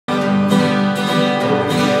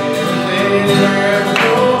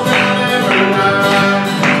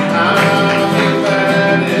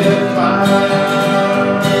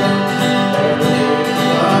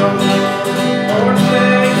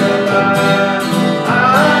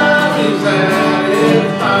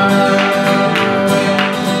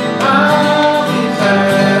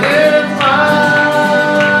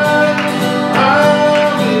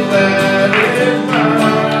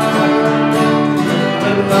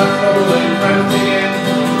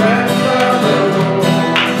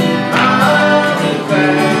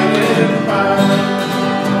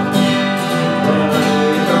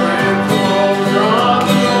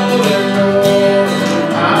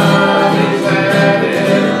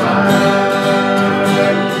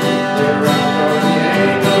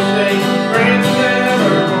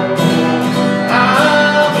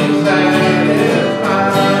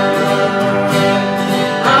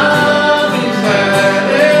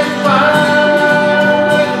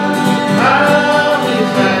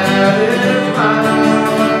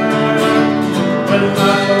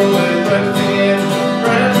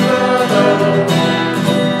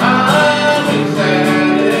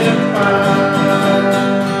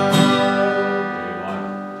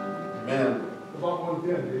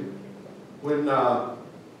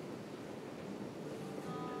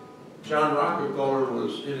John Rockefeller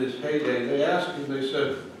was in his heyday, they asked him, they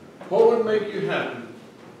said, what would make you happy?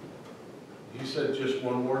 He said, just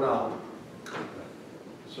one more dollar.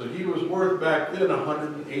 So he was worth back then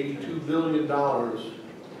 $182 billion. Can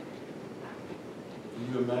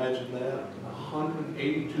you imagine that?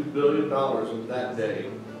 $182 billion in that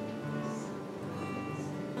day.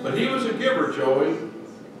 But he was a giver, Joey.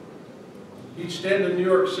 He'd stand in New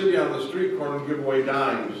York City on the street corner and give away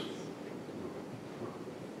dimes.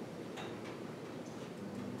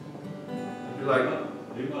 You'd be like,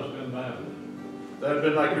 he must have been mad. that'd have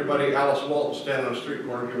been like your buddy Alice Walton standing on the street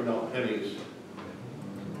corner giving out pennies.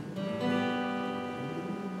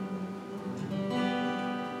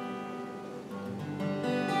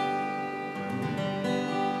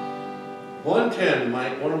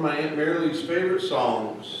 One of my Aunt Marilee's favorite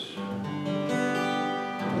songs.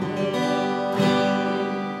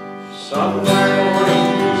 Somewhere morning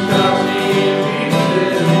you shall see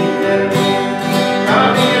Jesus in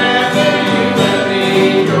coming after you and me,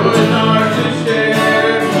 joy and heart to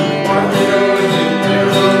share. What the joy that there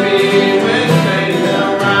will be when they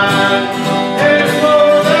shall rise. There's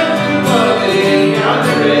more than to believe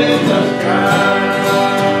yonder in the sky.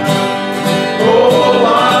 Oh,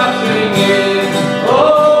 I'm singing,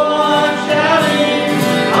 oh, I'm shouting,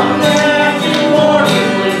 on that new morning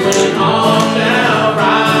when we all shall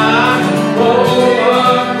rise. Oh,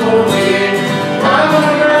 what glory,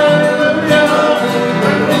 hallelujah,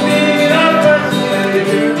 when we meet our blessed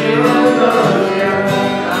Savior in the sky.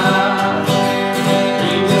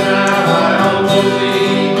 Even now I almost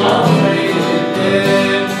see all faces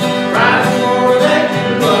dead, rise more than to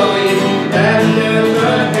believe that is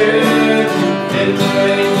ahead. In the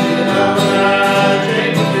faces of God,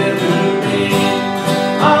 changed into me.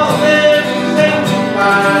 All living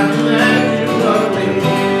sanctified that you believe.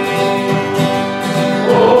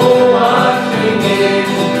 Oh, I'm singing,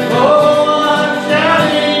 oh, I'm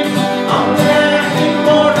shouting, on that new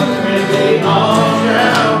morning when we all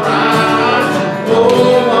shall rise. Oh,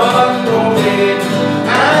 what glory,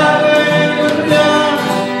 hallelujah,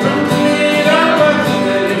 when we meet our blessed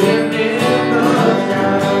Savior in the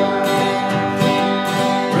sky.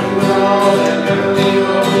 When we're all in heavenly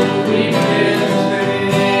hope, we begin to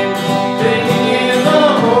sing, singing in the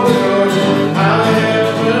Holy Ghost, how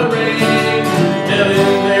heaven will ring.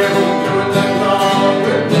 Kneeling there to join the song,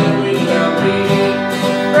 with them we shall be.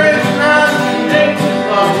 Praise Christ and take His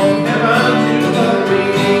law, heaven to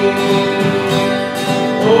believe.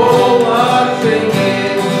 Oh, I'm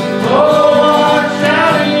singing, oh, I'm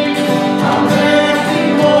shouting, on that new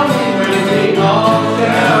morning when we all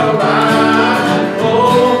shall rise. Oh,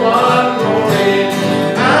 what glory,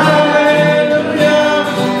 hallelujah,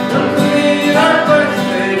 when we meet our blessed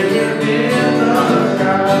Savior in the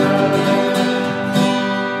sky.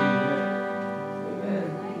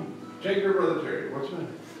 Take your brother Terry. What's the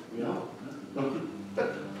matter? No.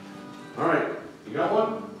 All right. You got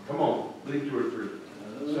one? Come on. Lead 2 or 3.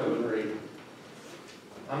 7 or 8.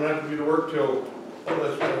 I'm going to have to be to work till... Oh,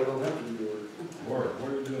 that's right. I don't have to be to work. Work. What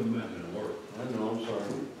are you doing, man? Work. I know. I'm sorry.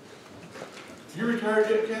 You retired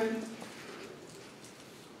yet, Kathy?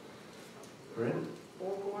 Brent?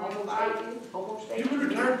 Almost You were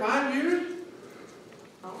retired 5 years?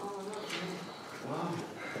 Oh, Wow.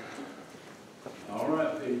 All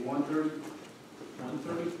right, page 130,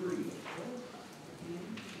 133.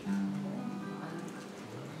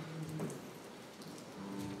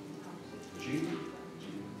 G.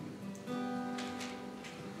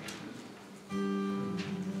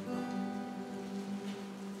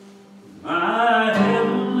 My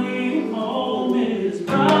heavenly home is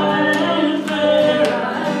bright and fair. I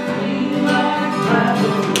feel like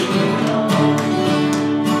traveling on.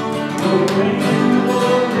 The rainbow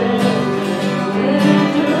red and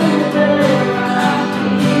winter fair. I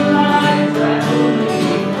feel like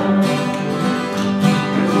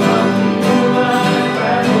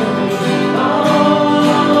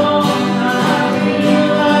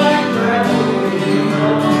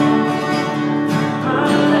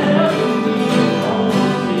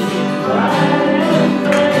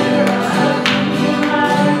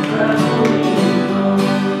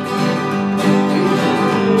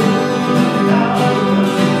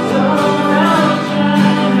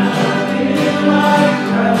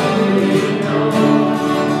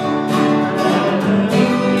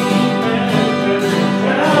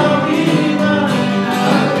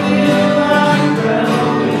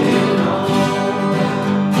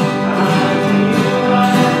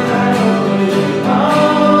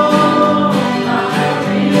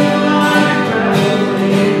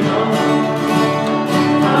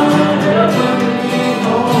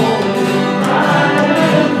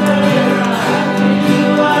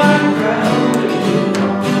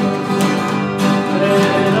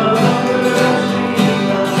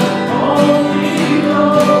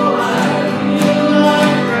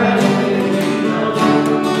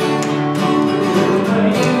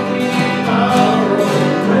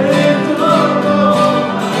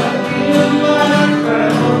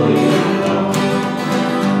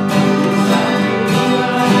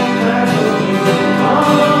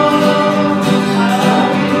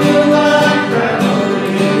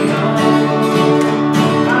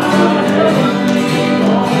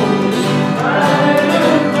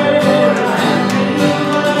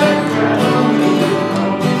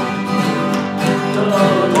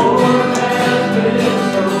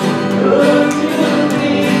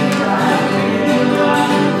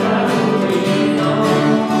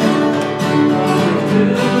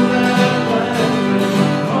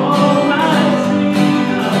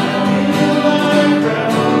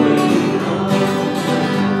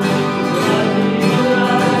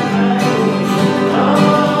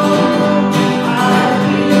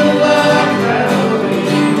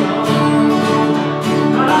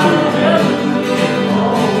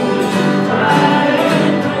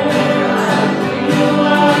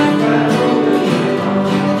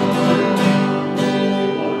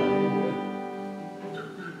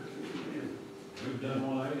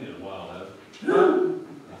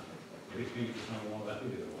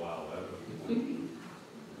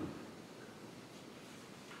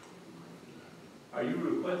Are you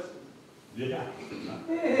requesting? Yeah.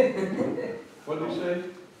 What did he say?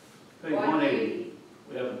 Page 180.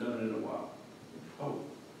 We haven't done it in a while. Oh.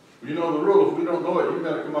 You know the rule, if we don't know it, you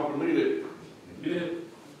gotta come up and lead it. Yeah.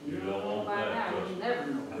 You don't want By that. now, trust you me. never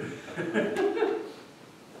know. I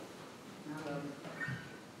love it.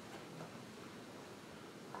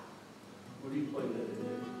 What do you play that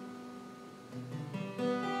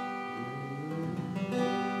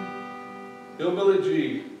in? Hillbilly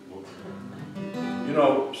G, you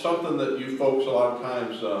know, something that you folks a lot of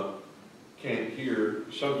times can't hear,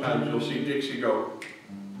 sometimes you'll see Dixie go.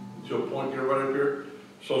 She'll point you right up here.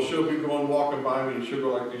 So she'll be going walking by me and she'll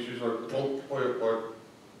go like this. She's like, don't play it like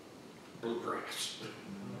bluegrass.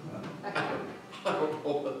 I don't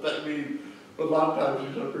know what that means. But a lot of times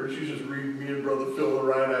she's up here, she's just reading me and Brother Phil the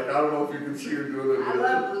Rhineack. I don't know if you can see her doing it. I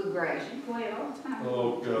love bluegrass. You play it all the time.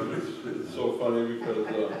 Oh, God, it's so funny because,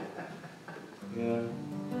 yeah,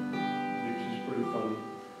 Dixie's pretty funny.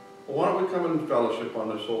 Well, why don't we come in fellowship on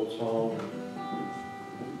this old song?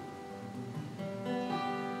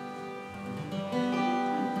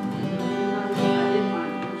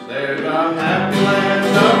 There's a happy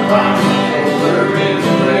land of promise over in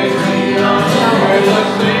the great beyond, where the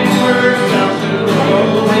singers shall soon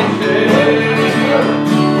always stay,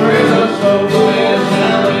 where the soul is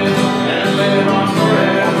held and live on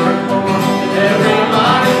forevermore.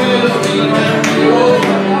 Everybody will be happy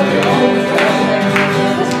over there.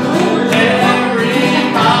 Everybody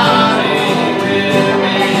will be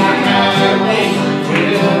happy,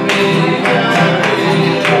 will be happy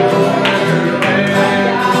over there.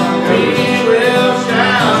 We will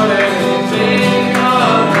shout and sing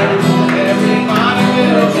on. Everybody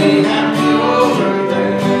will be happy over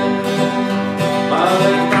there.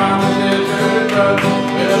 Mother's promises her trust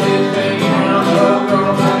will be singing on the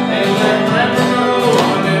road, and let them grow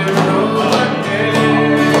on every road again.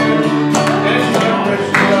 And the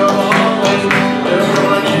Christian of always will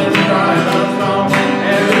run in triumph song.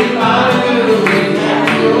 Everybody will be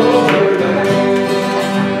happy over there.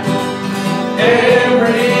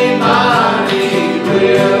 Everybody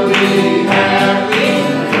will be happy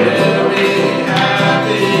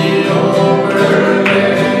over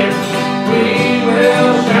there. We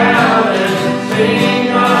will shout and sing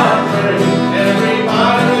our praise.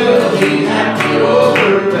 Everybody will be happy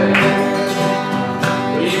over there.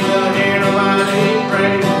 We will hear the mighty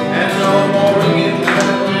praise and no more again that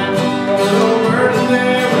wind. For the word is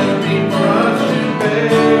there will be for us to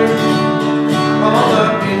bear. All the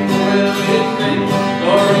people will be singing,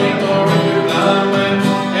 glory, glory to the Lamb.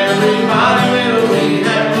 Everybody will be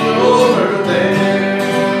happy over there.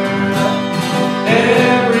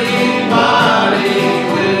 Everybody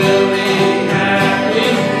will be happy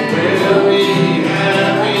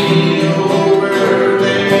over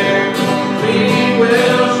there. We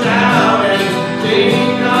will shout and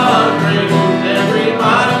sing our praise.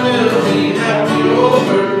 Everybody will be happy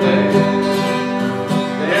over there.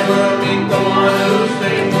 There will meet the one who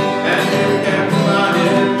sings and who kept by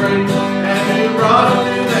his grace and who brought us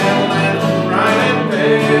to that land right and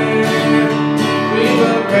fair. We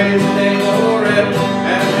will praise his name forever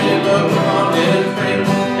as we look upon his face.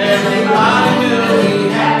 Everybody will be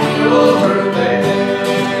happy over there.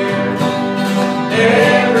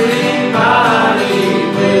 Everybody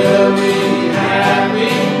will be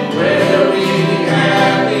happy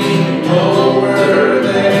over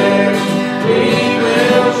there. We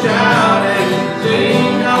will shout and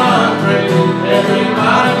sing our praise.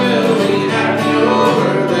 Everybody will be happy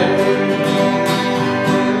over there.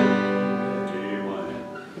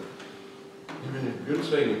 Amen. Good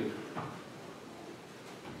singing.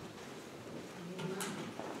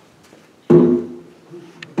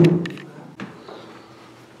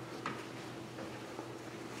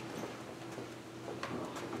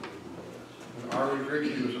 Arlie Griggs,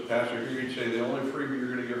 he was a pastor here, he'd say the only freebie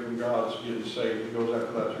you're going to get from God is getting saved. He goes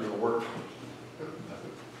after that, you're going to work.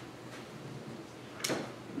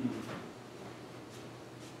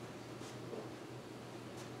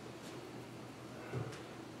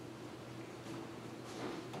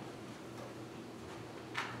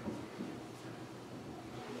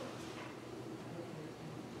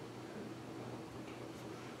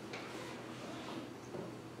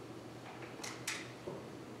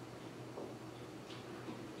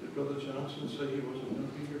 Did Brother Johnson say he wasn't going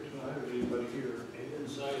to be here tonight, or anybody here? He didn't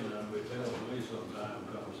say nothing, but he tells me sometime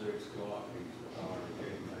come 6 o'clock, he's already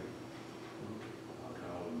came back. I'll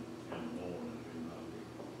call him in the morning, he might be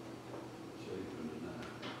sleeping tonight.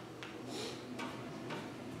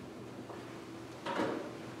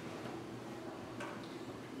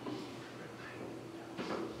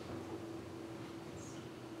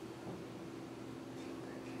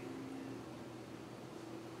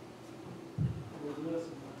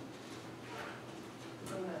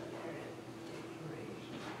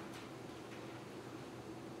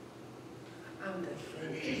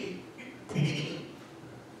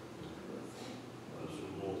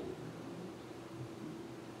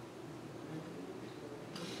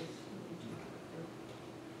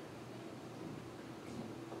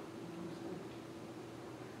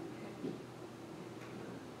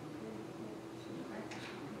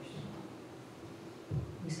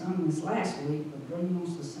 We sung this last week, but Braden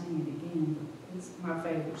wants to sing it again. It's my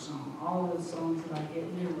favorite song. All the songs that I get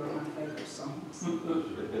new are my favorite songs.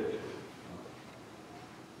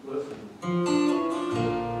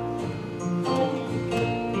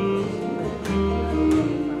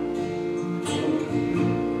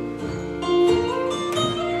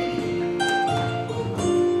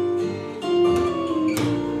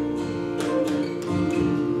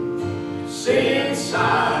 Since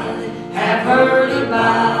I have heard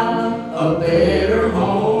about a better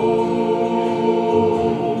home,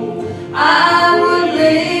 I would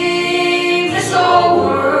leave this old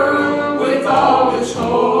world with all its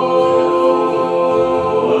hope.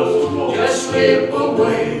 Just slip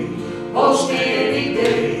away most any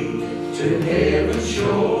day to heaven's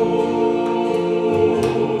shore.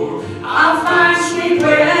 I'll find sweet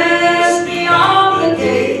rest beyond the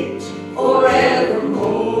gates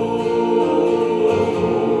forevermore.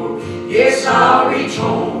 Yes, I'll reach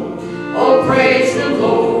home, oh praise the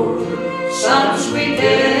Lord, some sweet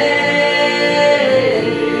day.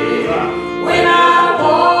 When I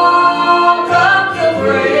walk up the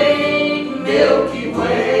great Milky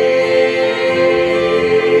Way,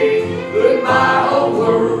 goodbye old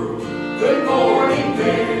world, good morning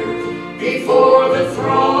there, before the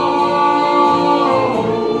throne.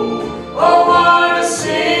 Oh, what a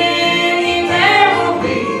singing there will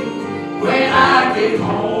be when I get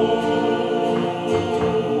home.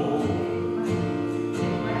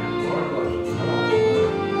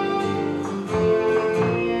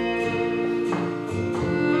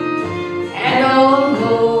 And oh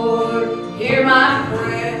Lord, hear my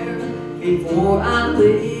prayer before I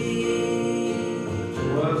leave.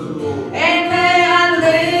 And may I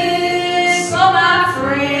live so my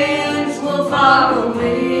friends will follow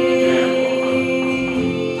me.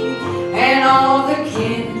 And all the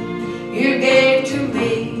kin you gave to me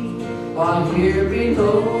while here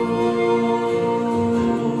below.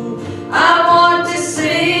 I want to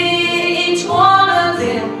see each one of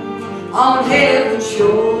them on heaven's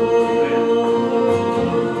shore.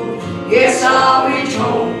 Yes, I'll reach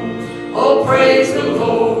home, oh praise the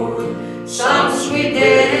Lord, some sweet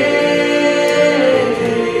day.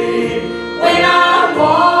 When I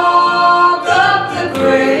walk up the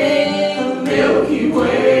great Milky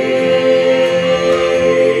Way,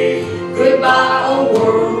 goodbye old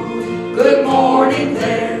world, good morning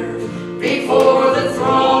there, before the throne.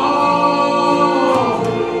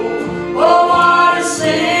 Oh, what a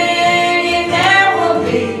singing there will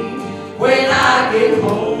be when I get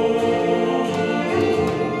home.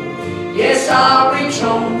 Yes, I'll reach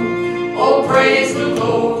home, oh praise the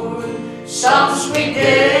Lord, some sweet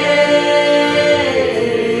day.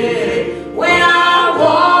 When I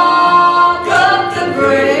walk up the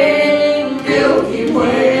great Milky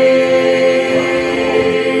Way,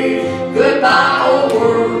 goodbye old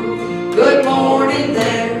world, good morning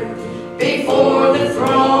there, before the throne.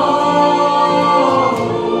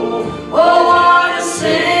 Oh, what a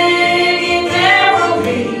singing there will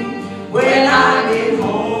be when I get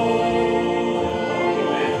home.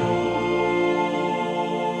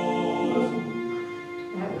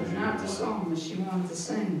 That was not the song that she wanted to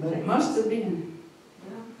sing, but it must have been.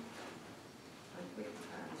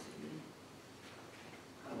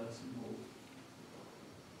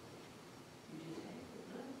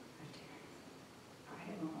 I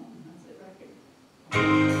have a home, that's it right here.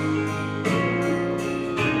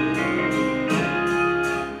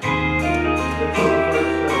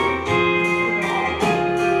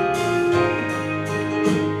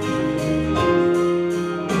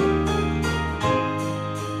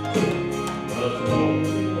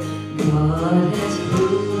 God has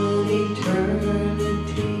put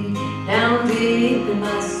eternity down deep in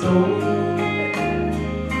my soul.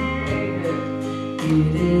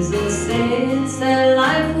 It is a sense that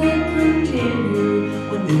life will continue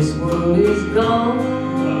when this world is gone.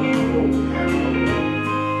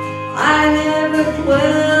 I have a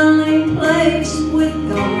dwelling place with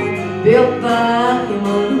God, built by Him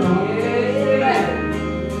alone.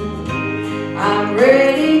 I'm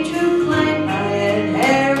ready to claim my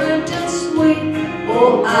inheritance sweet,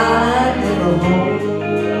 oh, I have a home.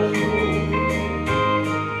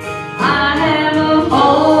 I have a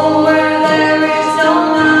home where there is no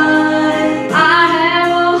light. I have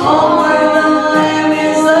a home where the Lamb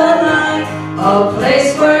is alive. A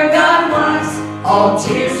place where God wipes all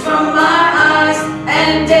tears from my eyes.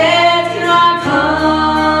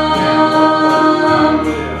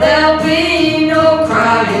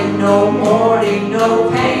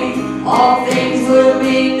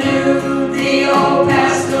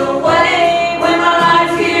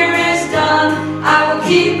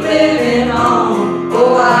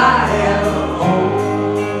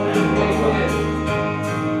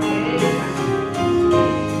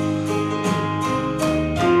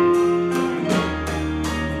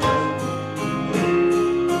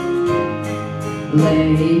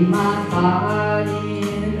 Lay my body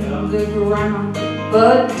in the ground,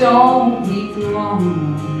 but don't leave me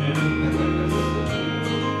alone.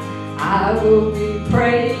 I will be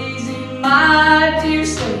praising my dear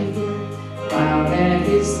Savior while at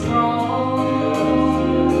His throne.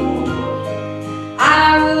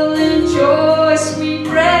 I will enjoy sweet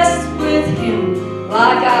rest with Him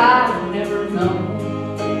like I've never known.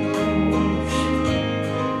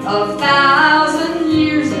 1,000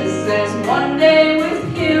 years is as one day with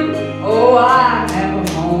Him. Oh, I have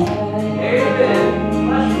a home. Amen.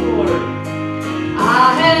 Bless the Lord.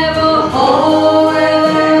 I have a home where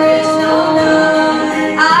there is no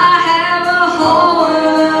night. I have a home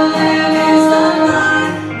where there is no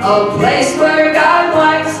night. A place where God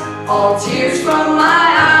wipes all tears from my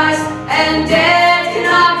eyes, and death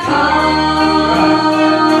cannot come.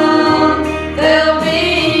 There'll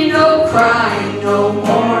be no crying, no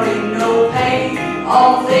mourning, no pain.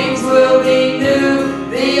 All things will be new.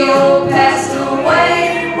 The old passed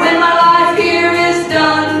away. When my life here is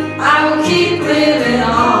done, I will keep living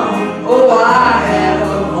on. Oh, I have a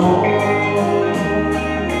home.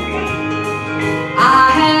 I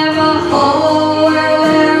have a home where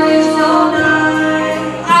there is no night.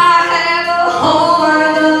 I have a home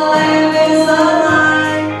where the lamb is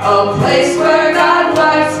alive. A place where God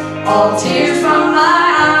wipes all tears from my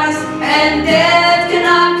eyes, and death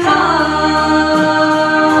cannot come.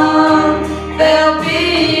 There'll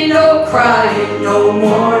be no crying, no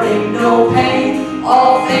mourning, no pain.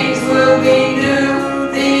 All things will be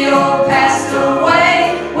new. The old passed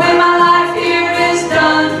away. When my life here is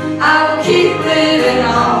done, I will keep living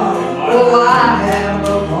on. Oh, I have a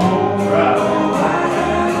home. Oh, I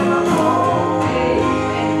have a home.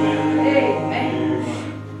 Amen. Amen.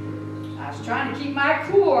 I was trying to keep my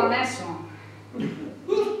cool on that song.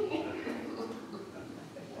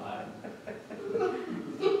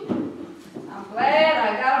 I'm glad I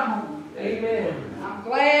got a home. Amen. I'm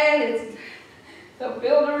glad it's the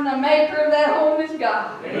builder and the maker of that home is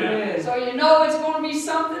God. Amen. So you know it's going to be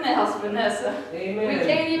something else, Vanessa. Amen. We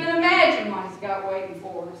can't even imagine what He's got waiting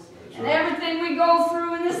for us. And everything we go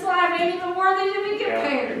through in this life ain't even worthy to be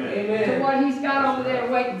compared to Amen. what He's got over there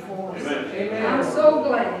waiting for us. Amen. I'm so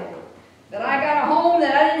glad that I got a home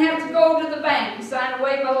that I didn't have to go to the bank and sign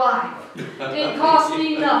away my life. It didn't cost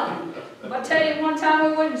me nothing. But I tell you, one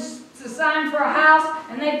time we went to sign for a house,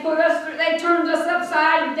 and they turned us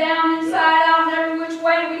upside down, inside out, and every which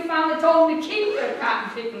way, and we finally told them to keep their cotton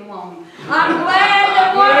picking loan. I'm glad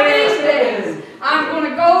that one of these days I'm going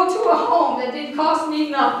to go to a home that didn't cost me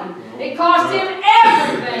nothing. It cost Him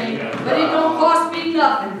everything, but it don't cost me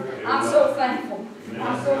nothing. I'm so thankful.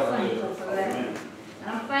 I'm so thankful for that. And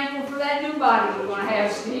I'm thankful for that new body we're going to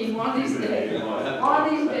have, Steve, one of these days. One of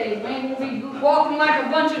these days, we ain't going to be walking like a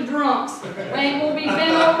bunch of drunks. We ain't going to be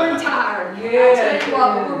bent over and tired. I tell you what,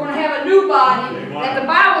 but we're going to have a new body that the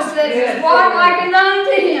Bible says is walk like a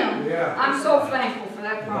unto Him. I'm so thankful for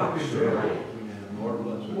that promise.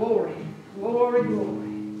 Glory, glory, glory.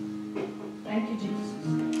 Thank you, Jesus.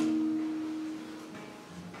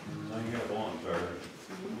 I got one, sir.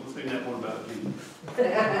 We'll sing that one about Jesus.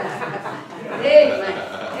 Amen.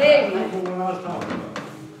 Amen. What I was talking about.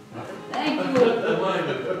 Thank you, Lord.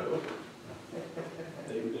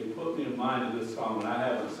 They put me in mind of this song, and I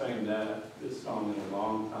haven't sang this song in a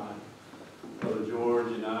long time. Brother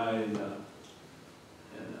George and I, and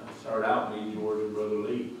started out, me, George, and Brother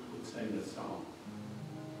Lee would sing this song.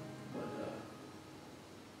 But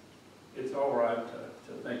it's all right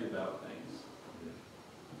to think about things,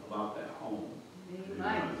 about that home.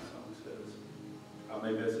 Amen. The song says, I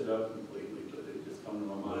may mess it up completely, but it just comes to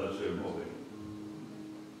my mind.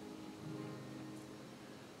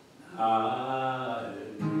 I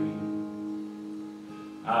dream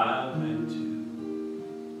I went to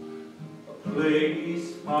a place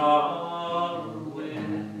far away.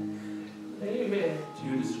 Amen. To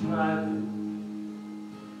describe it,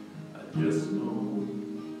 I just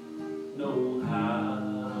don't know how.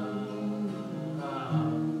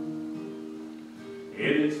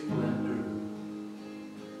 In its splendor,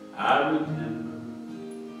 I remember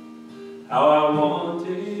how I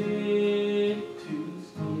wanted to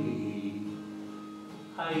stay.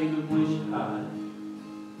 I even wish I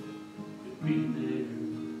could be there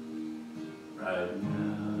right now.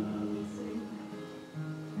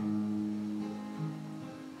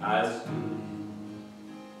 I stood in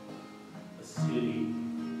a city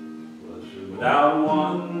without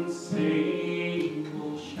one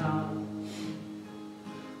single shop.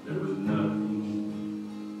 There was nothing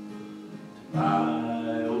to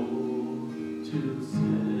buy or to sell.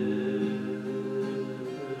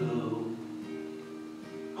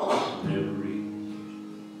 Never reached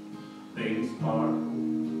things sparkled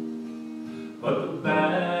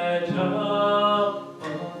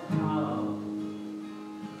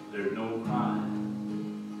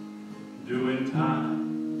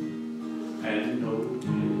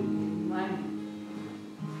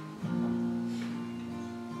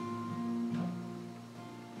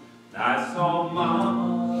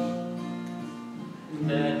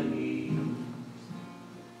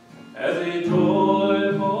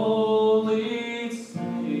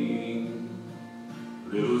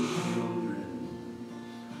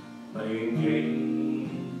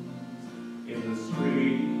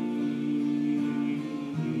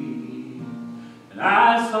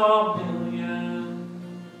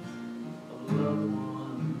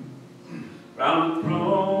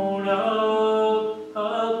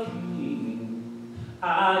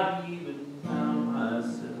I even found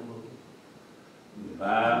myself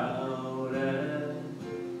bowed at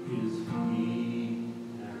his feet.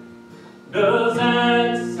 Does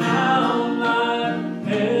that sound like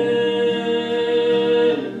heaven?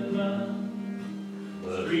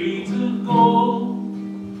 Streets of gold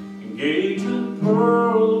and gates of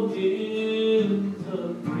pearl, hills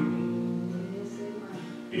of green.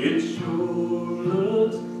 It sure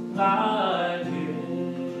looks like heaven.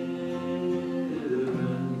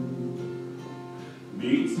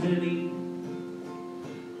 Beats anything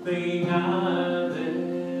I've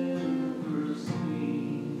ever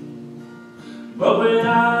seen. But when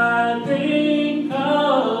I think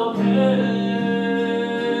of heaven,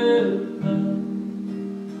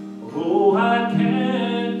 oh, I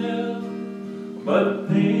can't help but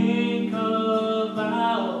think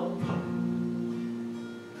about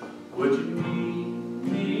what you meet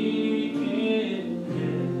me in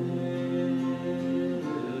heaven.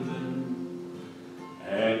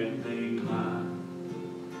 And they climb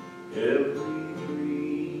every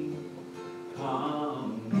dream come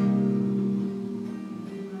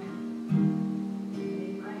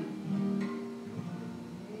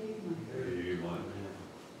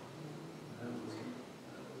That was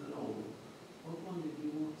an old. What one did you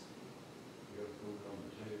want? You got food on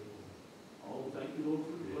the table. Oh, thank you, Lord,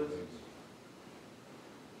 for the blessings.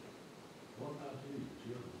 What about Jesus,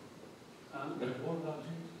 children? Huh? What about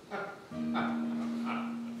Jesus?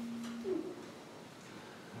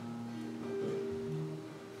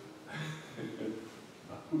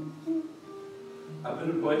 I've been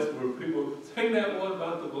in a place where people sing that one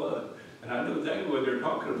about the blood, and I know exactly what they're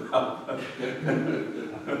talking about.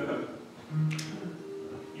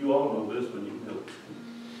 You all know this one, you know.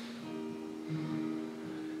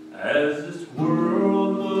 As this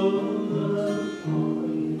world moves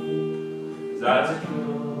on, as I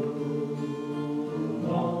struggle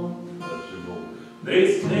along, That's your Lord. they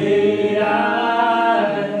say I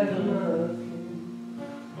love you,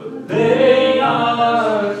 but they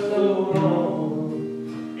are so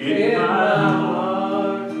wrong. In my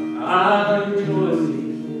heart, I'm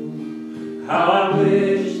rejoicing. How I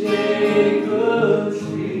wish they could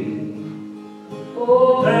see.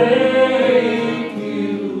 Oh, thank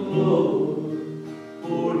you, Lord,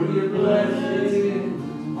 for your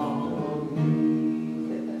blessings on me.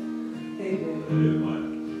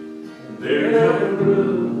 Amen. There's a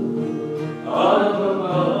roof up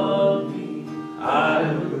above me. I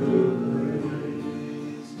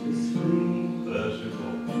praise to sleep. Bless your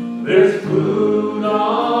Lord. There's food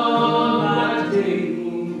on my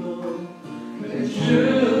table and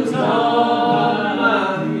shoes on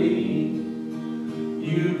my feet.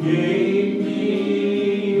 You gave me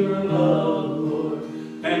your love, Lord,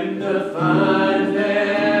 and a fine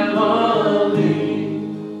family.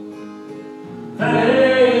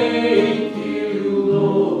 Thank you,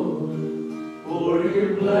 Lord, for your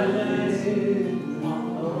blessings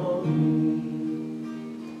on me.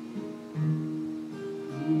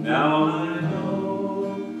 Now I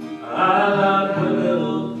know I'm not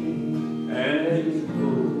wealthy, and His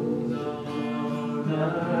clothes are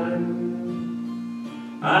none.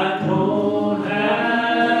 I don't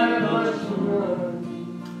have much money,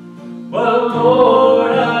 but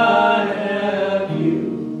Lord, I have you.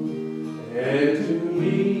 And to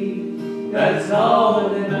me, that's all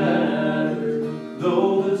that matters.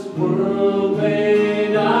 Though this world may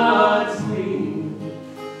not seem.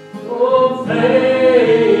 Oh,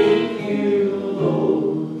 thank you,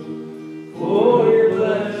 Lord, for your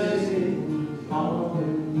blessings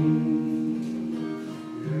on me.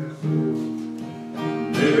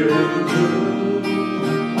 There's a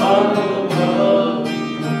room up above me.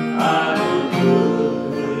 I'm a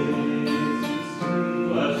good place to sleep.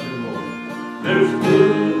 Bless your Lord. There's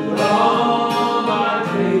food on my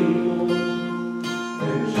table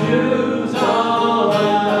and shoes on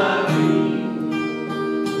my feet.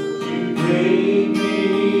 You gave me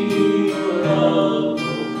your love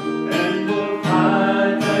and a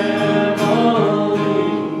fine family.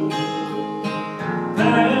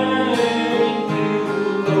 Thank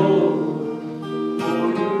you, Lord,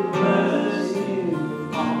 for your blessing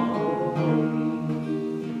on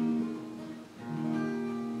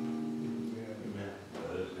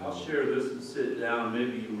Bless your I'll Lord. share this and sit down.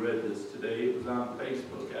 Maybe you read this today. It was on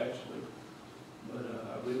Facebook, actually. But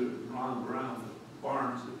I believe it was Ron Brown,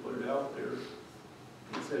 Barnes, that put it out there.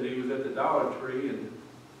 He said he was at the Dollar Tree and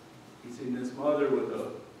he seen this mother with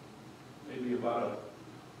maybe about a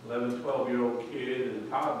 11, 12-year-old kid and a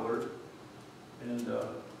toddler. And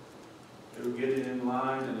they were getting in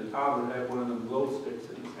line, and the toddler had one of them glow sticks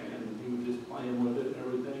in his hand, and he was just playing with it and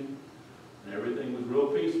everything. And everything was real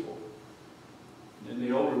peaceful. And and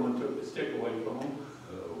the older one took the stick away from him.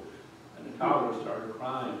 And the toddler started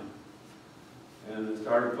crying. And they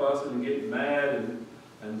started fussing and getting mad,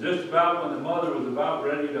 and just about when the mother was about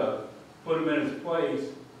ready to put him in his place,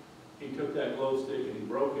 he took that glow stick and he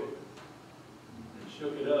broke it. And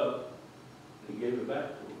shook it up, and he gave it back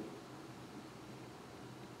to him.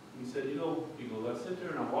 He said, he goes, I sit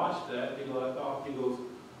there and I watched that. He goes,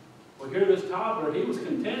 well, here this toddler, he was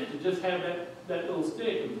content to just have that little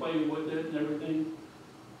stick and play with it and everything.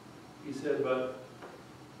 He said, but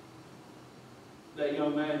that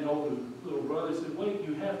young man told his little brother, he said, wait,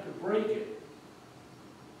 you have to break it.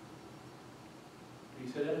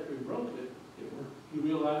 He said, after he broke it, he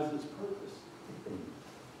realized its purpose.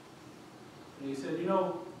 And he said, he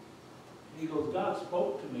goes, God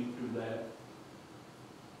spoke to me through that.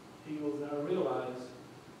 He goes, I realize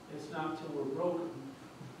it's not till we're broken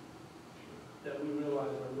that we realize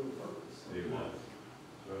our real purpose. Amen.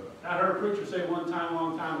 I heard a preacher say one time, a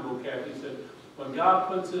long time ago, Kathy, he said, when God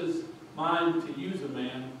puts his mind to use a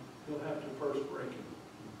man, he'll have to first break him.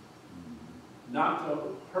 Not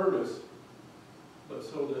to hurt us, but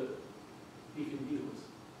so that he can heal us,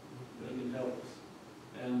 that he can help us.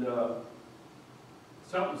 And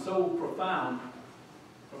something so profound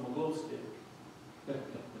from a glow stick.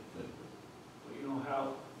 You know how,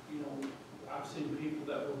 I've seen people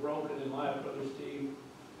that were broken in life, Brother Steve,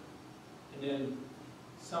 and then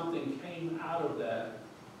something came out of that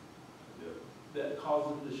that caused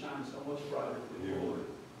them to shine so much brighter for the Lord.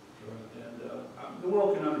 And the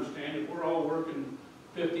world can understand it. We're all working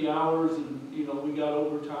 50 hours and, we got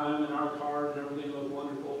overtime and our cars and everything look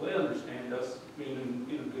wonderful. They understand us being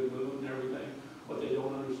in a good mood and everything. What they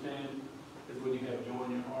don't understand is when you have joy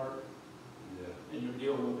in your heart and you're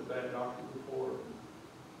dealing with a bad doctor report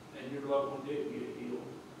and your loved one didn't get healed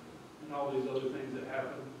and all these other things that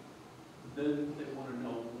happen. Then they want to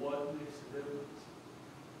know what makes the difference.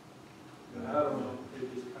 I don't know. It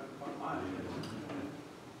just kind of caught my attention.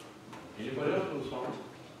 Anybody else with a song?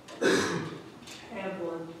 Have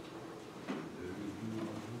one.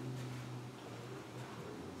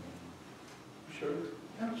 Sure.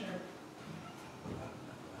 Oh, sure.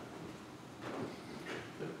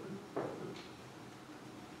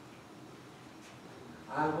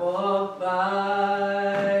 I walked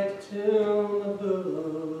by the tomb of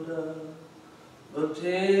Buddha, looked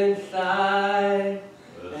inside,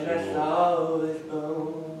 and I saw his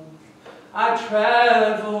bones. I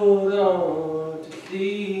traveled on to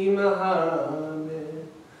see Muhammad,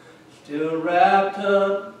 still wrapped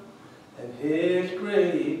up in his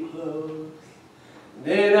grave clothes.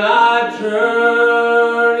 Then I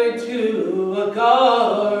journeyed to a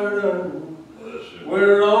garden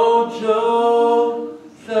where old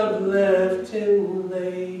Joseph left him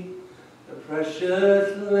lay, the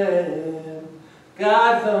precious lamb,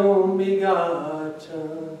 God's own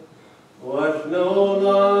begotten, was no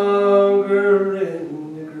longer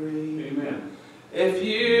in the grave. Amen. If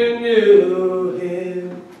you knew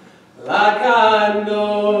him like I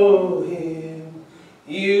know him,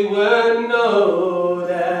 you would know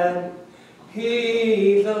that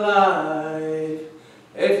he's alive.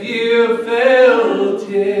 If you felt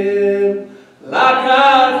him like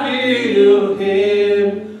I feel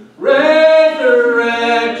him,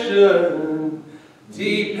 resurrection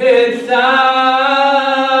deep inside,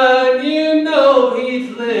 you know he's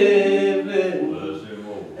living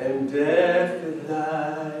and death is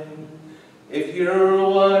life. If you're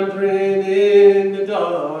wandering in the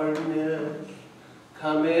darkness,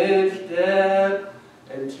 come and step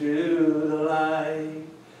into the light.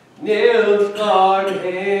 Nail-scarred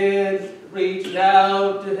hands reach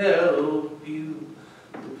out to help you,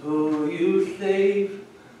 to pull you safe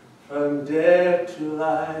from death to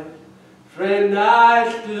life. Friend,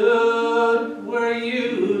 I stood where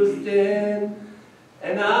you stand,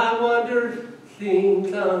 and I wondered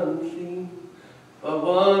things unseen, but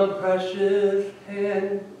one precious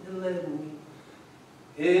hand led me.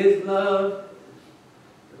 His love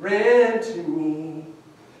ran to me.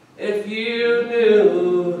 If you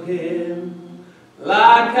knew him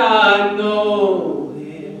like I know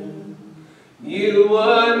him, you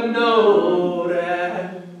would know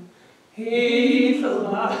that he's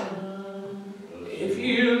alive. If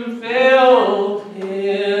you felt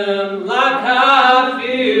him like I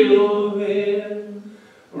feel him,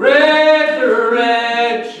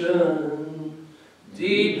 resurrection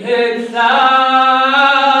deep inside,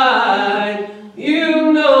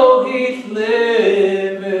 you know he's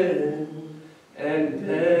living and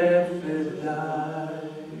death is died.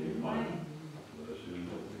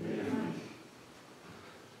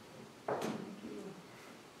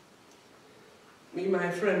 Me and my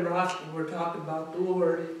friend Roscoe were talking about the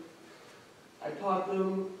Lord, I talked to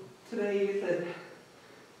him today. He said,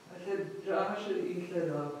 I said, Josh, and he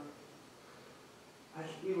said,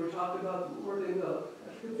 we were talking about the word and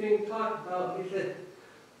that's the thing talked about. He said,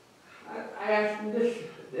 I asked him this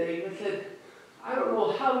day. I said, I don't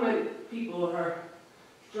know how many people are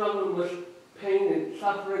struggling with pain and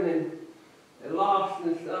suffering and loss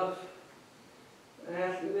and stuff. I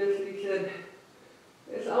asked him this, and he said,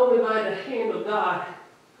 it's only by the hand of God,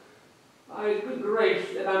 by His good grace,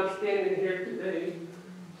 that I'm standing here today.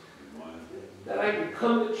 That I can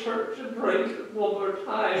come to church and praise Him one more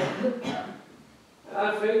time. And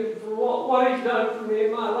I thank Him for what He's done for me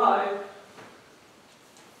in my life.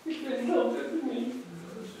 He's been so good to me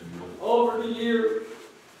over the years.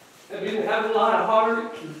 I didn't have a lot of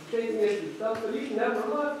heartache and sickness and stuff, but He's never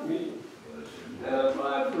left me. And I'm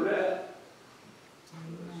glad for that.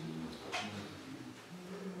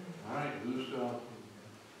 All right, who's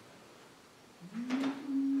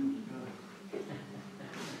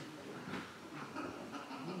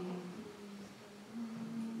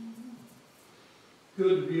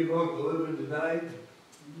Good to be among the living tonight.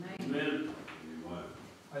 Amen.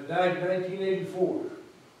 I died in 1984.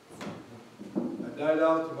 I died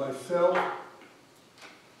out to myself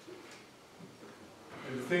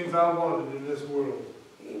and the things I wanted in this world.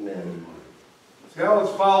 Amen. See, I was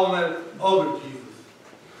following that other Jesus.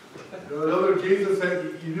 The other Jesus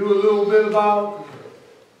that you knew a little bit about,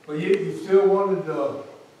 but yet you still wanted to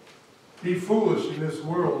be foolish in this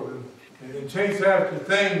world and chase after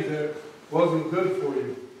things that wasn't good for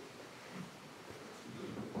you.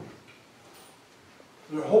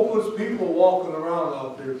 There are hopeless people walking around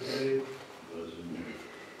out there today.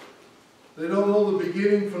 They don't know the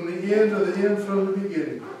beginning from the end or the end from the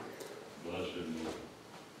beginning.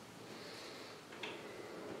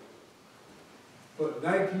 But in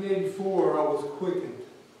 1984, I was quickened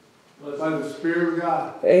by the Spirit of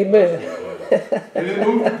God. Amen. And it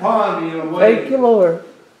moved upon me in a way. Thank you, Lord.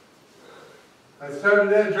 I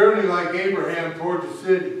started that journey like Abraham toward the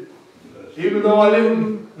city. Even though I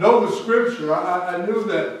didn't know the scripture, I knew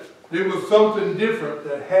that there was something different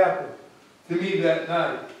that happened to me that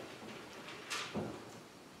night.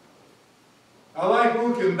 I like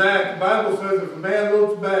looking back. The Bible says if a man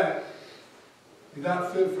looks back, he's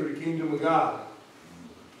not fit for the kingdom of God.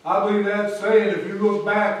 I believe that's saying if you look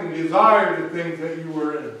back and desire the things that you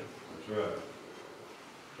were in, That's right.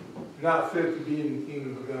 you're not fit to be in the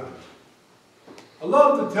kingdom of God. I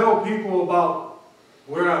love to tell people about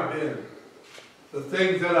where I've been, the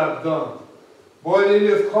things that I've done. Boy, they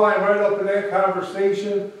just climb right up in that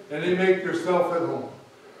conversation and they make themselves at home.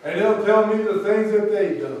 And they'll tell me the things that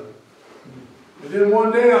they've done. And then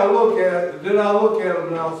one day I'll look at it, and then I'll look at them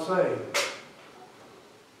and I'll say,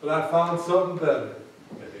 but I found something better.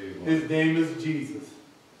 His name is Jesus.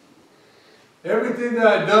 Everything that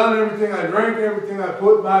I've done, everything I drank, everything I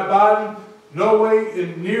put in my body, no way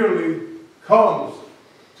it nearly comes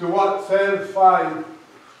to what satisfies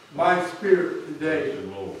my spirit today.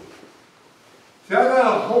 See, I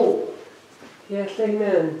got a hope. Yes,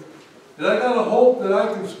 amen. And I got a hope that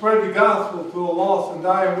I can spread the gospel to a lost and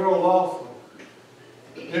dying world also.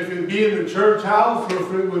 If it be in the church house or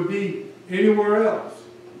if it would be anywhere else.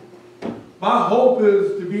 My hope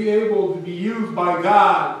is to be able to be used by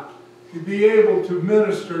God to be able to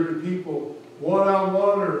minister to people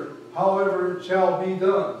one-on-one or however it shall be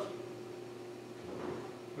done.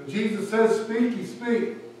 When Jesus says speak, you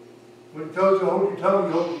speak. When He tells you hold your tongue,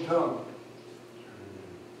 you hold your tongue.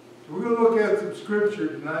 So we're going to look at some scripture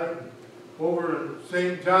tonight over in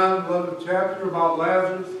St. John 11th chapter about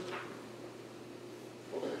Lazarus.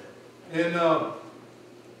 And the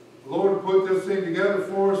Lord put this thing together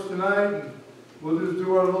for us tonight, and we'll just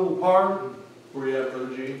do our little part. Where you at,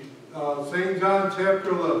 Brother Gene? St. John chapter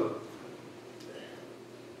 11.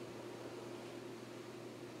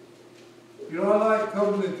 You know, I like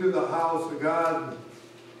coming into the house of God and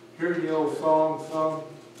hearing the old songs sung,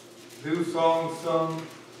 new songs sung,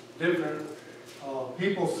 different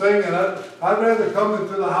people sing. And I'd rather come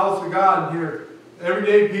into the house of God and hear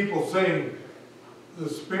everyday people sing the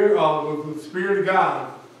Spirit, with the Spirit of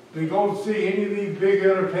God than go and see any of these big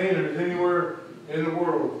entertainers anywhere in the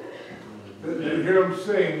world. You hear them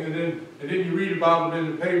sing, and then you read about them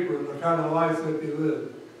in the paper and the kind of lives that they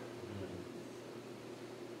live.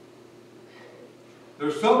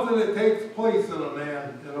 There's something that takes place in a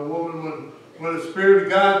man and a woman when the Spirit of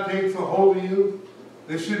God takes a hold of you.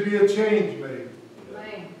 There should be a change made.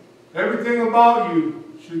 Amen. Everything about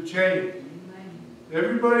you should change. Amen.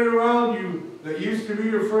 Everybody around you that used to be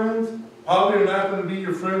your friends probably are not going to be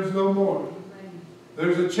your friends no more. Amen.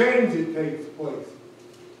 There's a change that takes place.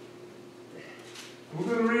 We're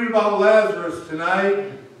going to read about Lazarus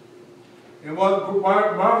tonight. and what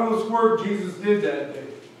marvelous work Jesus did that day.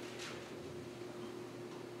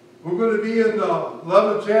 We're going to be in the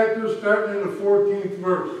 11th chapter, starting in the 14th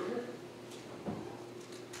verse.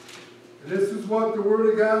 And this is what the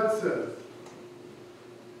Word of God says.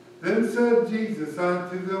 Then said Jesus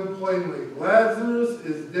unto them plainly, Lazarus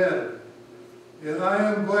is dead, and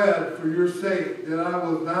I am glad for your sake that I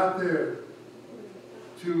was not there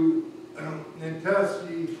to and test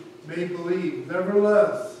ye may believe.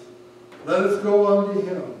 Nevertheless, let us go unto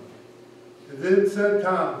him. And then said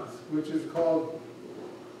Thomas, which is called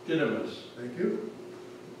Didymus. Thank you.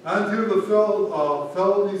 Unto the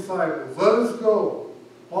fellow disciples, let us go,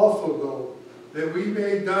 also go, that we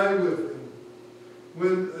may die with him.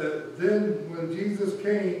 Then when Jesus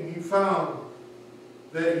came, he found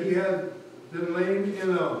that he had been laid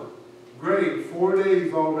in a grave 4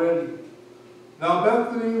 days already. Now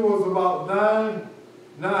Bethany was about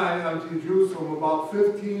nigh unto Jerusalem, about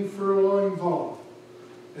 15 furlongs off.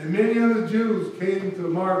 And many of the Jews came to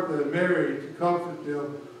Martha and Mary to comfort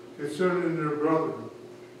them concerning their brother.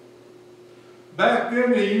 Back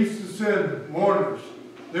then they used to send mourners.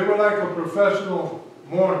 They were like a professional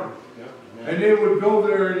mourner. And they would go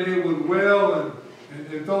there and they would wail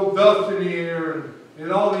and throw dust in the air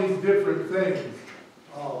and all these different things.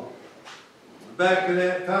 Back in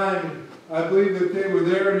that time, I believe that they were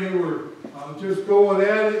there and they were just going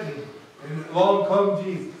at it, and along comes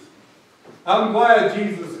Jesus. I'm glad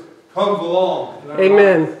Jesus comes along.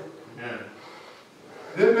 Amen.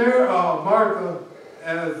 Then there, Martha,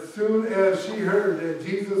 as soon as she heard that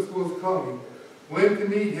Jesus was coming, went to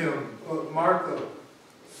meet him. But Martha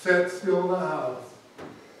sat still in the house.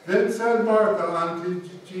 Then said Martha unto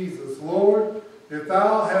Jesus, Lord, if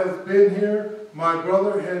thou hadst been here, my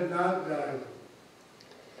brother had not died.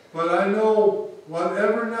 But I know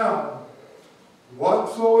whatsoever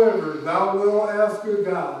thou wilt ask of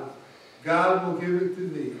God, God will give it to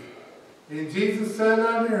thee. And Jesus said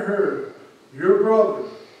unto her, your brother,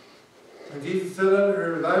 and Jesus said unto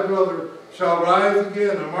her, thy brother shall rise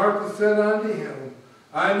again. And Martha said unto him,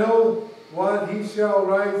 I know what he shall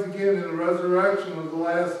rise again in the resurrection of the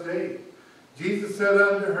last day. Jesus said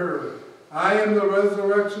unto her, I am the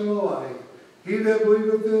resurrection of life. He that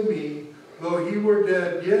believeth in me, though he were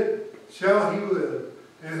dead, yet shall he live.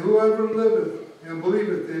 And whoever liveth and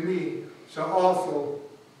believeth in me shall also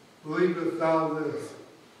believeth thou this.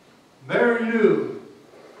 Mary knew,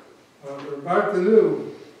 Martha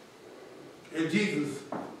knew, that Jesus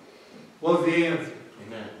was the answer.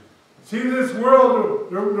 Amen. See, this world,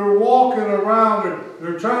 they're walking around,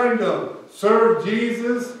 they're trying to serve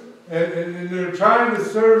Jesus, and they're trying to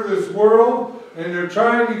serve this world, and they're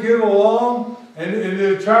trying to get along, and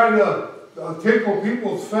they're trying to tickle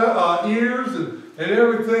people's ears and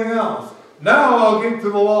everything else. Now I'll get to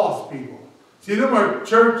the lost people. See, them are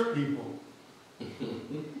church people.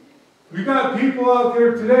 We got people out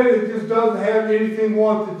there today that just doesn't have anything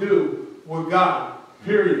want to do with God,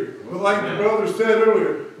 period. But like the brother said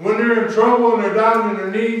earlier, when they're in trouble and they're down on their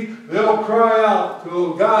knees, they'll cry out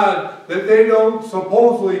to a God that they don't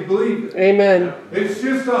supposedly believe in. Amen. It's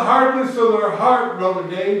just the hardness of their heart, Brother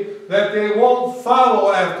Dave, that they won't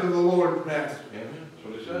follow after the Lord and Master. Amen. That's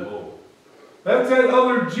what he said. That's that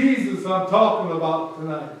other Jesus I'm talking about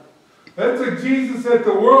tonight. That's a Jesus that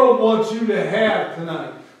the world wants you to have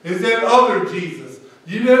tonight. Is that other Jesus.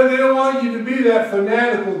 They don't want you to be that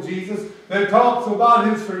fanatical Jesus that talks about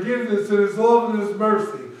his forgiveness and his love and his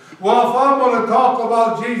mercy. Well, if I'm going to talk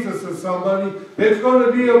about Jesus to somebody, it's going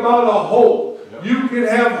to be about a hope. Yep. You can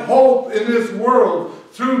have hope in this world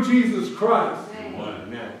through Jesus Christ.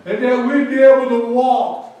 Amen. And that we'd be able to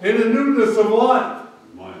walk in the newness of life.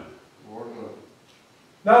 Amen.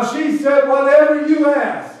 Now she said, whatever you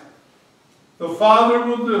ask, the Father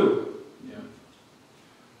will do.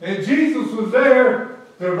 And Jesus was there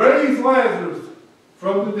to raise Lazarus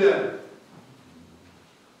from the dead.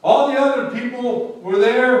 All the other people were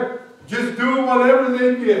there just doing whatever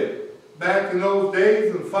they did back in those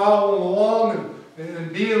days and following along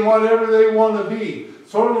and being whatever they want to be.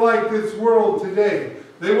 Sort of like this world today.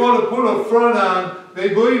 They want to put a front on. They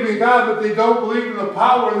believe in God, but they don't believe in the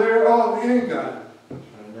power thereof in God.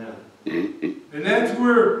 Amen. And that's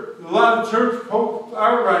where a lot of church folks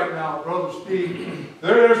are right now, Brother Steve.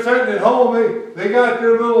 They're sitting at home. They got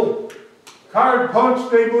their little card punch,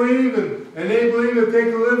 they believe, and they believe that they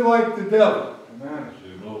can live like the devil. Amen.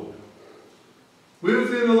 We was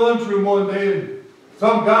in the lunchroom one day, and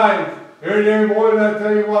some guys, there, boy, and I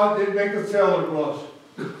tell you what, they'd make a sailor blush.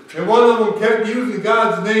 And one of them kept using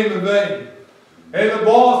God's name in vain. And the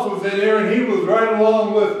boss was in there, and he was right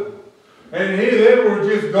along with them. And they were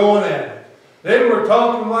just going at it. They were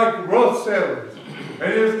talking like rough sailors.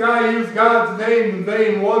 And this guy used God's name in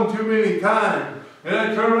vain one too many times. And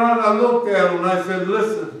I turned around and I looked at him and I said,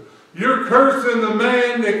 listen, you're cursing the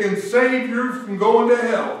man that can save you from going to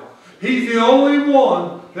hell. He's the only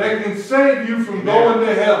one that can save you from going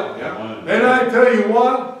to hell. Yeah. And I tell you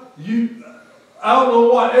what, I don't know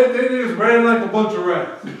what, it just ran like a bunch of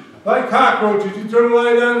rats. Like cockroaches, you turn the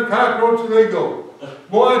light on, the cockroaches, they go.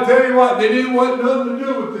 Boy, I tell you what, they didn't want nothing to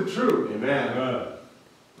do with the truth. Amen. Right.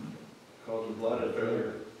 Cause the blood is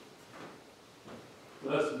failure.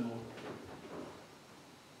 Bless them, Lord.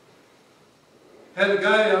 Had a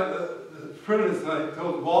guy, the apprentice, I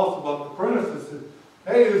told the boss about the apprentice, I said,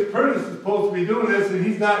 hey, this apprentice is supposed to be doing this and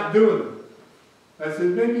he's not doing it. I said,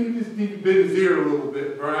 maybe you just need to bend his ear a little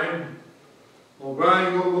bit, Brian. Well,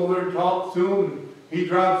 Brian goes over there and talks to him, and he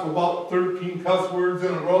drops about 13 cuss words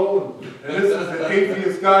in a row, and this is an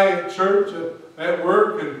atheist guy at church, at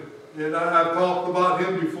work, and I've talked about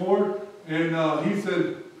him before, and he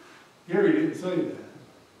said, Gary didn't say that.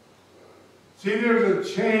 See, there's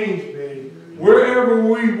a change made. Wherever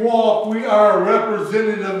we walk, we are a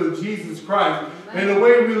representative of Jesus Christ, and the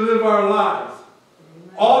way we live our lives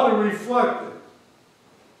ought to reflect it.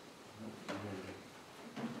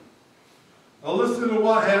 Now listen to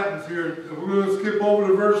what happens here. We're going to skip over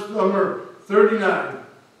to verse number 39.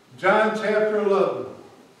 John chapter 11.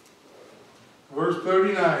 Verse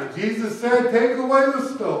 39. Jesus said, take away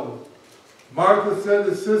the stone. Martha said,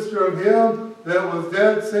 the sister of him that was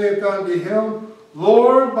dead saith unto him,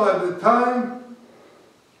 Lord, by the time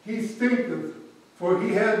he stinketh, for he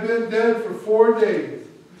had been dead for 4 days.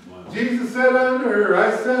 Wow. Jesus said unto her,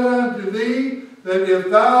 I said unto thee, that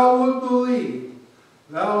if thou would believe,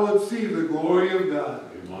 thou would see the glory of God.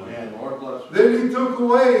 Amen. Lord bless you. Then he took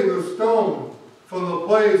away the stone from the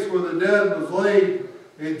place where the dead was laid,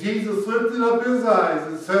 and Jesus lifted up his eyes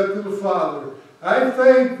and said to the Father, I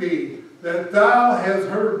thank thee that thou hast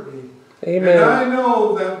heard me. Amen. And I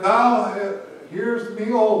know that thou hearest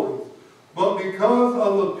me always. But because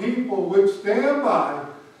of the people which stand by,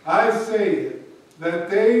 I say it, that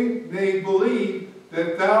they may believe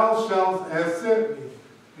that thou shalt have sent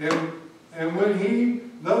me. And when he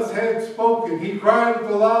thus had spoken, he cried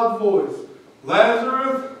with a loud voice,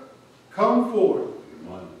 Lazarus, come forth.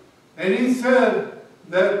 And he said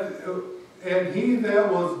that, and he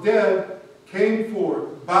that was dead came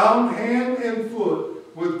forth, bound hand and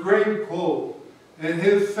foot with grave clothes, and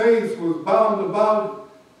his face was bound about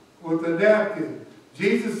with a napkin.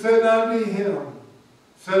 Jesus said unto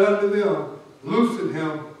them, loosen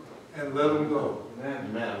him and let him go.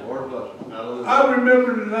 Amen. Lord bless you. Hallelujah. I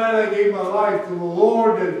remember the night I gave my life to the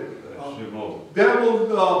Lord, and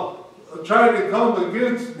devils tried to come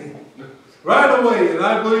against me right away, and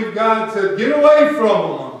I believe God said, get away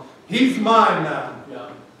from him. He's mine now. Yeah.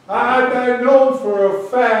 I know for a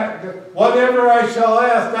fact that whatever I shall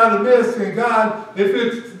ask out of this, and God, if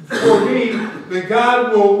it's for me, then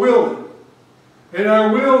God will it. And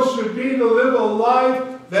our will should be to live a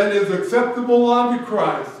life that is acceptable unto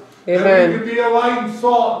Christ. Amen. That we can be a light and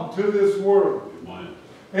salt into this world. Amen.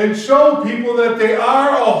 And show people that they are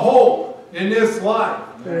a hope in this life.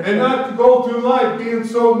 Amen. And not to go through life being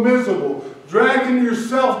so miserable, dragging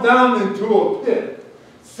yourself down into a pit.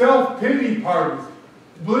 Self-pity parties.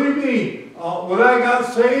 Believe me, when I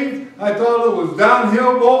got saved, I thought it was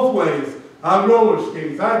downhill both ways on roller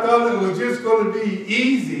skates. I thought it was just going to be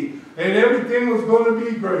easy and everything was going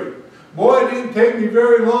to be great. Boy, it didn't take me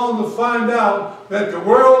very long to find out that the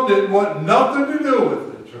world didn't want nothing to do with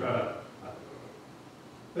it. That's right.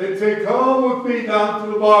 They'd say, come with me down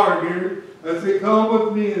to the bar here. They'd say, come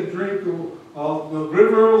with me and drink the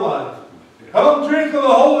river of life. Come drink of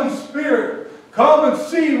the Holy Spirit. Come and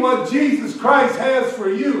see what Jesus Christ has for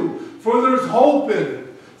you, for there's hope in it.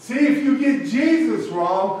 See, if you get Jesus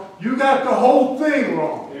wrong, you got the whole thing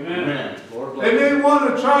wrong. Amen. And they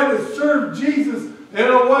want to try to serve Jesus in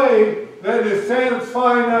a way that is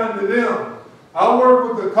satisfying unto them. I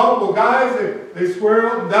work with a couple of guys, they swear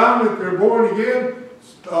up and down that they're born again,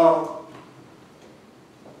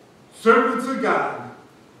 servants of God.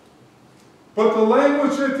 But the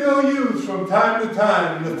language that they'll use from time to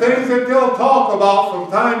time, the things that they'll talk about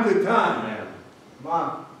from time to time,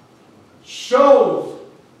 shows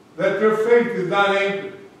that their faith is not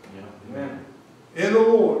anchored in the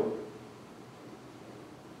Lord.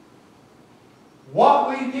 What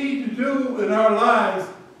we need to do in our lives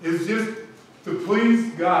is just to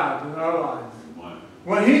please God in our lives.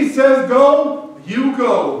 When he says go, you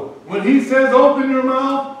go. When he says open your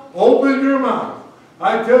mouth, open your mouth.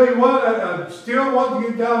 I tell you what, I still want to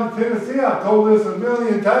get down to Tennessee. I've told this a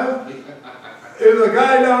million times. There's a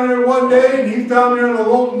guy down there one day, and he's down there in the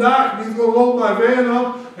loading dock, and he's going to load my van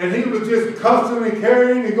up, and he was just cussing and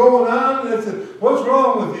carrying and going on. And I said, what's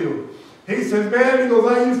wrong with you? He says, man, he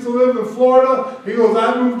goes, I used to live in Florida. He goes,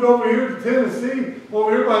 I moved over here to Tennessee,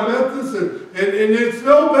 over here by Memphis, and it's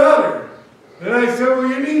no better. And I said, well,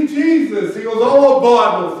 you need Jesus. He goes, oh, a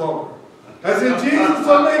Bible thumper. I said, Jesus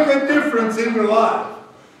will make a difference in your life.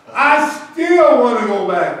 I still want to go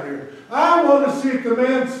back there. I want to see if the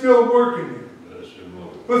man's still working here.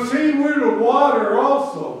 But see, we're the water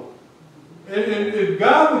also. And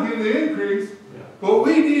God will give the increase, but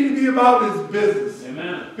we need to be about His business.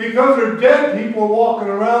 Amen. Because there are dead people walking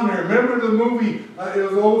around there. Remember the movie, it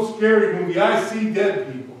was an old scary movie, I See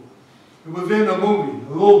Dead People. It was in a movie, a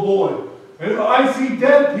little boy. And I see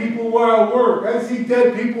dead people where I work. I see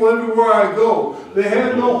dead people everywhere I go. They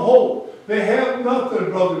have no hope. They have nothing,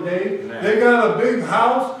 Brother Dave. Amen. They got a big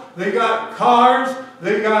house. They got cars.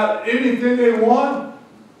 They got anything they want.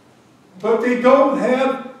 But they don't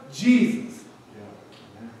have Jesus.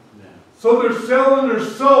 So they're selling their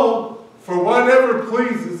soul for whatever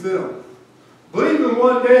pleases them. Believing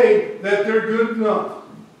one day that they're good enough.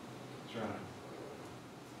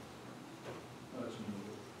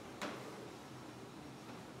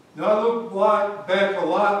 Now I look back a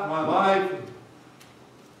lot in my life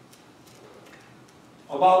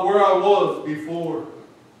about where I was before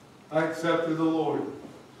I accepted the Lord.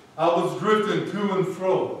 I was drifting to and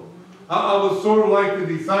fro. I was sort of like the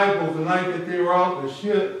disciples the night that they were out in the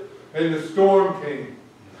ship and the storm came.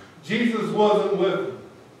 Jesus wasn't with them.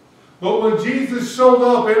 But when Jesus showed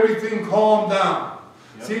up, everything calmed down.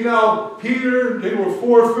 Yep. See now, Peter, they were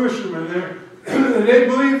 4 fishermen there, and they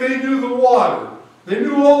believed they knew the water. They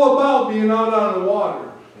knew all about being out on the water.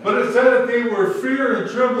 Yep. But it said that they were fear and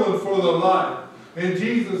trembling for their life. And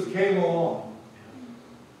Jesus came along.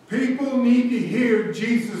 People need to hear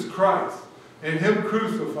Jesus Christ and Him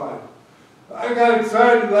crucified. I got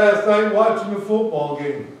excited last night watching the football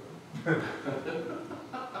game.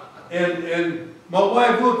 and my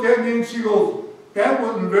wife looked at me and she goes, that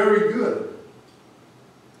wasn't very good.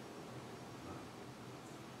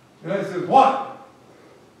 And I said, what?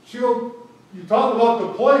 She goes, you talking about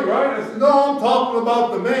the play, right? I said, no, I'm talking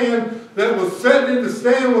about the man that was sitting in the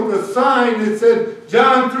stand with a sign that said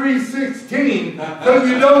John 3:16, because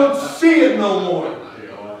you don't see it no more.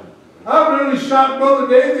 I'm really shocked, Brother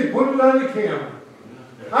Dave, they put it on the camera.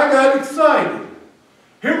 I got excited.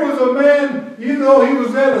 Here was a man, you know, he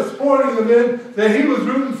was at a sporting event that he was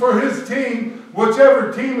rooting for his team,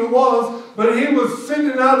 whichever team it was, but he was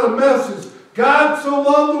sending out a message. God so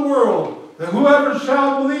loved the world that whoever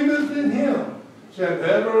shall believe in Him shall have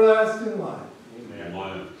everlasting life.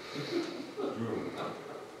 Amen.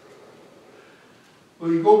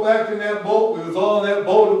 Well, you go back in that boat, we was all in that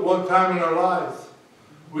boat at one time in our lives.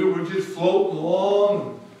 We were just floating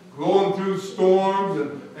along, going through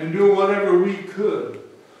storms and doing whatever we could.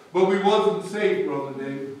 But we wasn't safe, Brother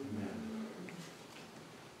David.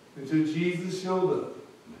 Until Jesus showed up.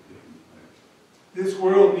 This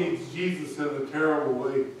world needs Jesus in a terrible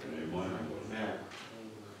way.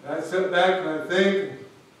 I sit back and I think,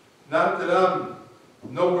 not that I'm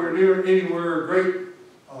nowhere near anywhere a great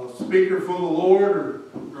speaker for the Lord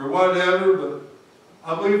or whatever, but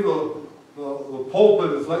I believe the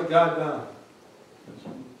pulpit has let God down.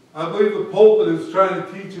 I believe the pulpit is trying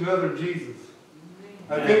to teach another Jesus.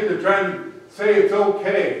 I think they're trying to say it's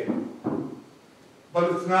okay,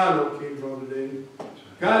 but it's not okay, Brother David.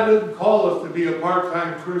 God didn't call us to be a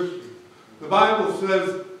part-time Christian. The Bible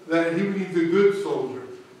says that He needs a good soldier.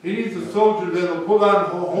 He needs a soldier that will put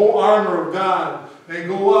on the whole armor of God and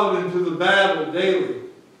go out into the battle daily.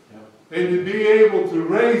 And to be able to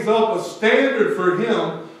raise up a standard for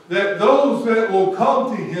Him that those that will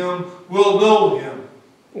come to Him will know Him.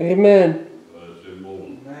 Amen.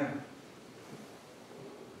 Amen.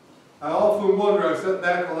 I often wonder, I sit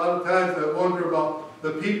back a lot of times, I wonder about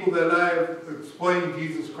the people that I have explained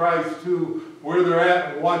Jesus Christ to, where they're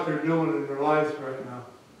at and what they're doing in their lives right now.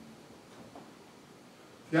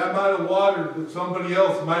 Yeah, I might have watered, but somebody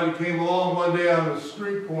else might have came along one day on the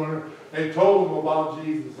street corner and told them about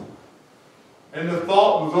Jesus. And the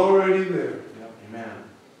thought was already there. Yep. Amen.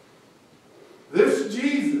 This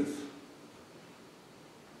Jesus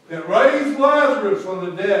that raised Lazarus from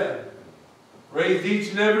the dead, raised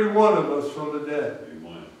each and every one of us from the dead.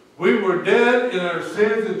 Amen. We were dead in our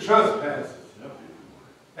sins and trespasses.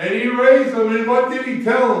 And He raised them, and what did He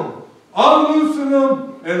tell them? Unloosen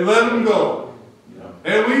them and let them go.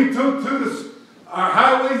 And we took to our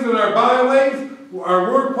highways and our byways, our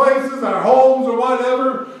workplaces, our homes or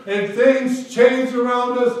whatever, and things changed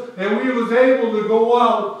around us, and we was able to go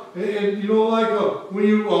out, and you know, like when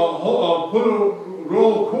you put a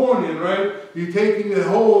roll of corn in, right? You take in the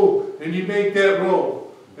hole and you make that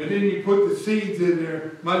roll. and then you put the seeds in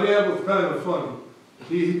there. My dad was kind of funny.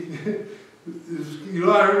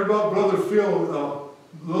 I heard about Brother Phil.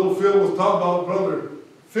 Little Phil was talking about Brother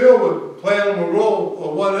Phil would plant him a roll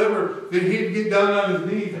or whatever. Then he'd get down on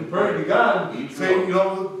his knees and pray to God and say,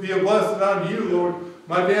 be a blessing unto you, Lord.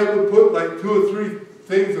 My dad would put like 2 or 3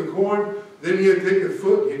 things of corn. Then he'd take his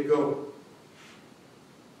foot and he'd go.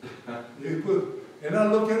 And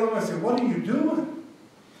I looked at him and I said, what are you doing?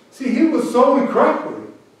 See, he was sowing correctly.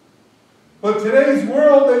 But today's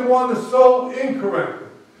world, they want to sow incorrectly.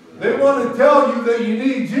 They want to tell you that you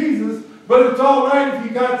need Jesus, but it's all right if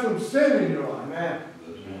you got some sin in your life. Amen.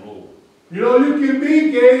 You can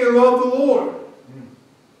be gay and love the Lord.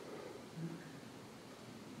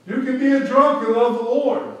 You can be a drunk and love the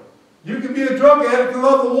Lord. You can be a drug addict and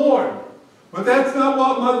love the Lord. But that's not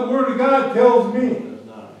what the Word of God tells me. That's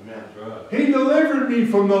not. Amen. That's right. He delivered me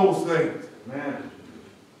from those things. Amen.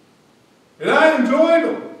 And I enjoyed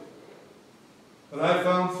them. But I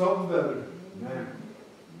found something better. Amen.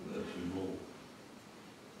 Bless you, Lord.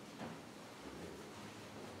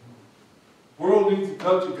 The world needs a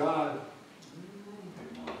touch of God.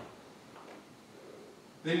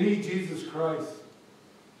 They need Jesus Christ.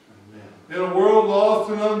 In a world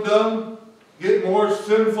lost and undone, get more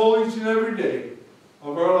sinful each and every day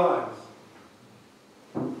of our lives.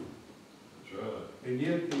 That's right. And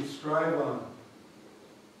yet we strive on.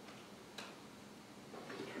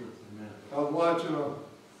 I was watching a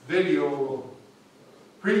video of a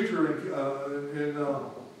preacher in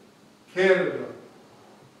Canada.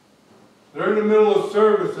 They're in the middle of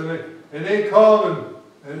service and they come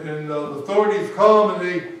and the authorities come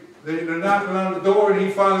and they're knocking on the door, and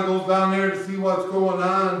he finally goes down there to see what's going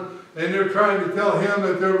on. And they're trying to tell him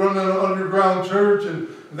that they're running an underground church and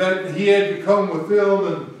that he had to come with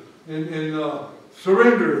them and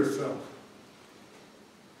surrender himself.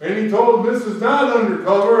 And he told them, this is not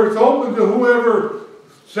undercover. It's open to whoever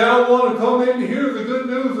shall want to come in to hear the good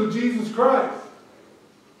news of Jesus Christ.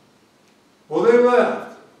 Well, they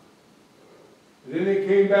left. And then they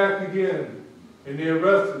came back again, and they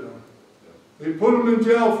arrested him. They put him in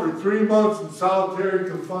jail for 3 months in solitary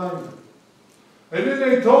confinement. And then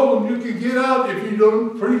they told him, you can get out if you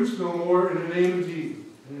don't preach no more in the name of Jesus.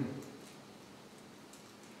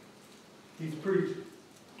 He's preaching.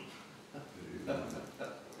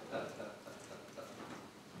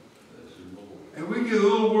 And we get a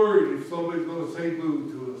little worried if somebody's going to say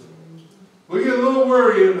boo to us. We get a little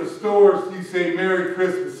worried in the stores, you say Merry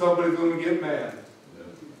Christmas, somebody's going to get mad.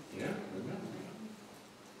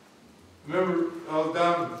 Remember, I was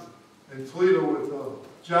down in Toledo with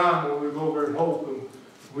John when we were over at Hope, and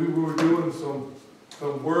we were doing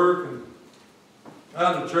some work and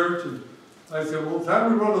out of church, and I said, well,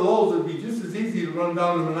 time we run to Lowe's, it'd be just as easy to run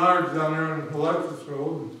down to Menards down there on Alexis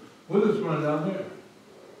Road, and we'll just run down there.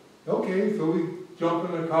 Okay, so we jump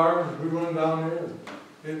in the car and we run down there,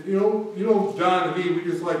 and you know, John and me, we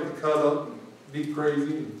just like to cut up and be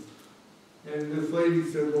crazy. And this lady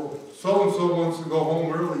said, well, so-and-so wants to go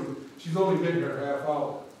home early. She's only been here a half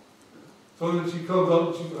hour. So then she comes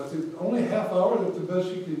up and I said, only a half hour? That's the best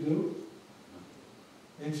she can do?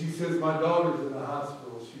 And she says, my daughter's in the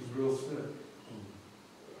hospital. She's real sick.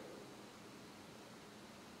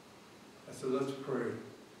 I said, let's pray.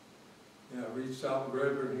 And I reached out and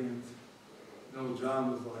grabbed her hands. No,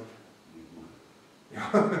 John was like,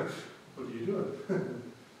 what are you doing?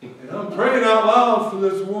 And I'm praying out loud for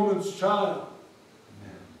this woman's child.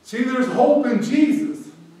 See, there's hope in Jesus.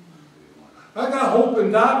 I got hope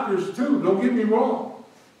in doctors too, don't get me wrong.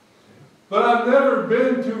 But I've never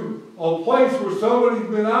been to a place where somebody's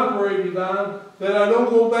been operated on that I don't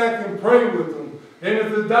go back and pray with them. And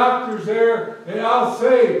if the doctor's there, and I'll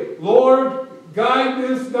say, Lord, guide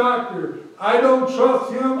this doctor. I don't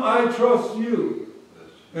trust him, I trust you.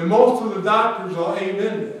 And most of the doctors will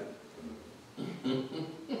amen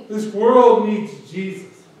that. This world needs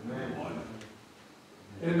Jesus.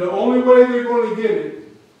 And the only way they're going to get it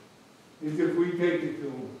is if we take it to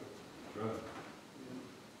them. That's right.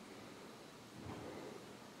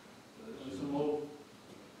 That's some hope.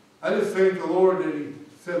 I just thank the Lord that He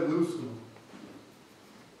set loose them.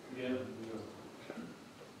 Yeah.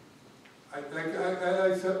 I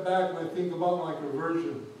sit back and I think about my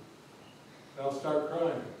conversion, and I'll start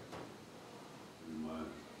crying.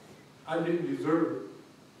 I didn't deserve it.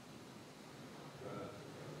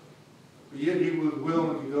 But yet He was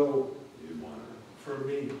willing to go for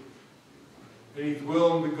me. And He's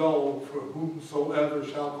willing to go for whomsoever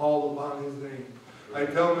shall call upon His name. I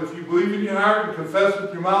tell Him, if you believe in your heart and confess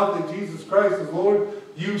with your mouth that Jesus Christ is Lord,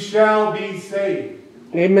 you shall be saved.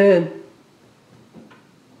 Amen.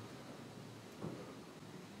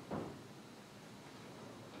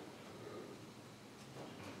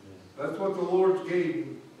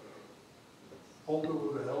 Braden. Hope it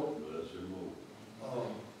was a help. Bless him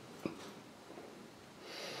all.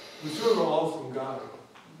 We serve an awesome God.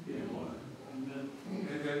 Yeah.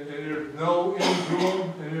 And there's no end to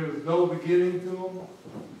him, and there's no beginning to him.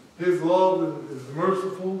 His love is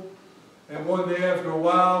merciful. And one day after a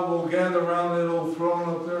while, we'll gather around that old throne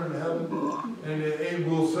up there in heaven, and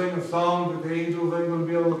we'll sing a song that the angels ain't going to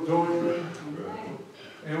be able to join in.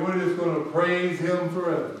 And we're just going to praise him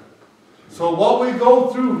forever. So what we go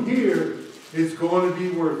through here is going to be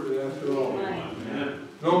worth it after all. Amen.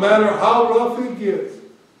 No matter how rough it gets.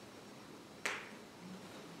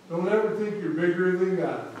 Don't ever think you're bigger than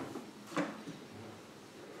God.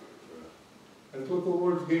 That's what the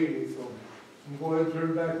Lord's gave me, so I'm going to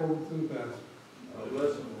turn it back over to the pastor. God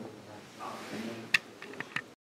bless him.